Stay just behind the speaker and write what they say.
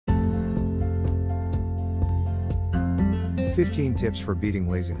15 tips for beating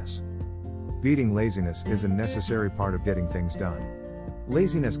laziness. Beating laziness is a necessary part of getting things done.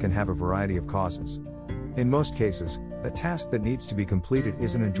 Laziness can have a variety of causes. In most cases, a task that needs to be completed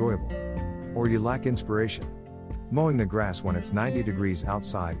isn't enjoyable, or you lack inspiration. Mowing the grass when it's 90 degrees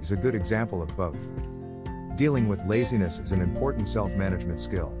outside is a good example of both. Dealing with laziness is an important self-management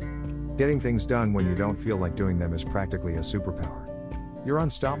skill. Getting things done when you don't feel like doing them is practically a superpower. You're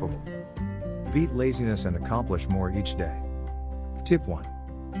unstoppable. Beat laziness and accomplish more each day. Tip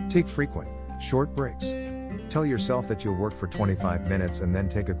 1. Take frequent, short breaks. Tell yourself that you'll work for 25 minutes and then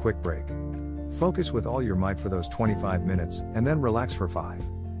take a quick break. Focus with all your might for those 25 minutes and then relax for 5.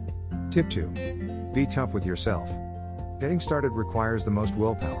 Tip 2. Be tough with yourself. Getting started requires the most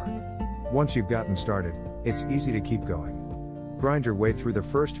willpower. Once you've gotten started, it's easy to keep going. Grind your way through the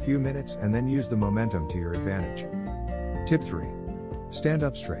first few minutes and then use the momentum to your advantage. Tip 3. Stand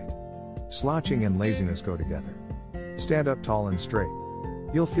up straight. Slouching and laziness go together. Stand up tall and straight.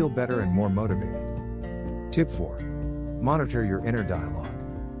 You'll feel better and more motivated. Tip 4. Monitor your inner dialogue.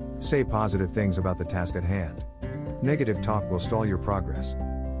 Say positive things about the task at hand. Negative talk will stall your progress.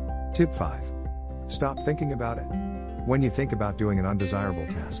 Tip 5. Stop thinking about it. When you think about doing an undesirable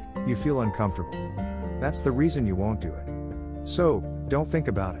task, you feel uncomfortable. That's the reason you won't do it. So, don't think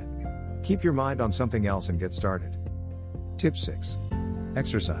about it. Keep your mind on something else and get started. Tip 6.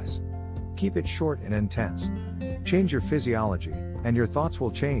 Exercise. Keep it short and intense. Change your physiology, and your thoughts will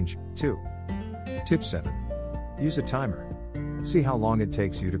change, too. Tip 7. Use a timer. See how long it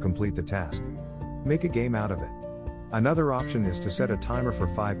takes you to complete the task. Make a game out of it. Another option is to set a timer for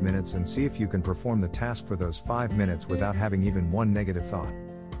 5 minutes and see if you can perform the task for those 5 minutes without having even one negative thought.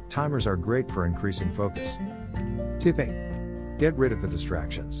 Timers are great for increasing focus. Tip 8. Get rid of the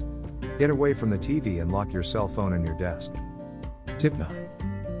distractions. Get away from the TV and lock your cell phone in your desk. Tip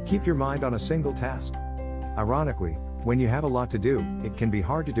 9. Keep your mind on a single task. Ironically, when you have a lot to do, it can be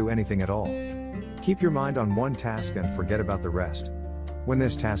hard to do anything at all. Keep your mind on one task and forget about the rest. When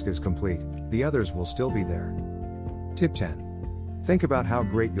this task is complete, the others will still be there. Tip 10. Think about how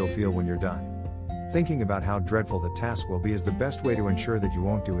great you'll feel when you're done. Thinking about how dreadful the task will be is the best way to ensure that you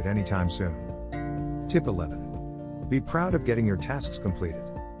won't do it anytime soon. Tip 11. Be proud of getting your tasks completed.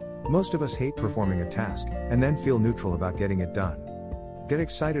 Most of us hate performing a task, and then feel neutral about getting it done. Get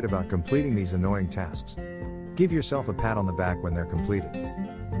excited about completing these annoying tasks. Give yourself a pat on the back when they're completed.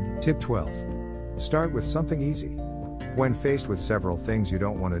 Tip 12. Start with something easy. When faced with several things you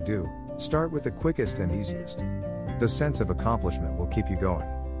don't want to do, start with the quickest and easiest. The sense of accomplishment will keep you going.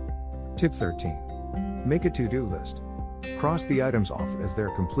 Tip 13. Make a to-do list. Cross the items off as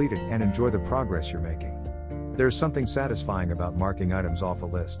they're completed and enjoy the progress you're making. There's something satisfying about marking items off a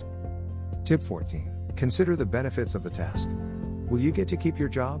list. Tip 14. Consider the benefits of the task. Will you get to keep your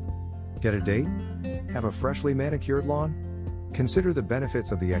job? Get a date? Have a freshly manicured lawn? Consider the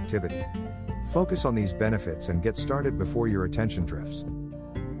benefits of the activity. Focus on these benefits and get started before your attention drifts.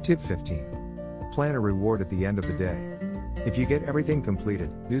 Tip 15. Plan a reward at the end of the day. If you get everything completed,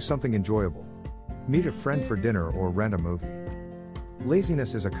 do something enjoyable. Meet a friend for dinner or rent a movie.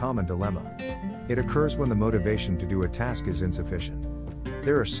 Laziness is a common dilemma. It occurs when the motivation to do a task is insufficient.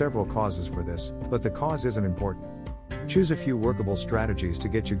 There are several causes for this, but the cause isn't important. Choose a few workable strategies to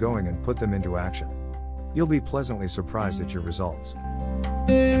get you going and put them into action. You'll be pleasantly surprised at your results.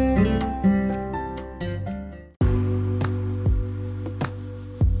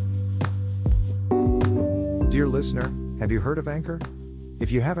 Dear listener, have you heard of Anchor?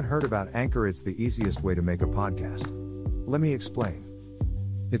 If you haven't heard about Anchor, it's the easiest way to make a podcast. Let me explain.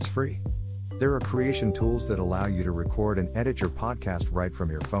 It's free. There are creation tools that allow you to record and edit your podcast right from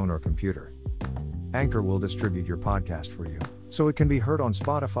your phone or computer. Anchor will distribute your podcast for you, so it can be heard on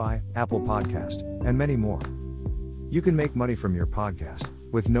Spotify, Apple Podcast, and many more. You can make money from your podcast,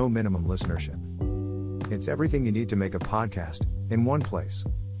 with no minimum listenership. It's everything you need to make a podcast, in one place.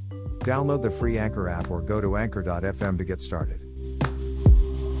 Download the free Anchor app or go to anchor.fm to get started.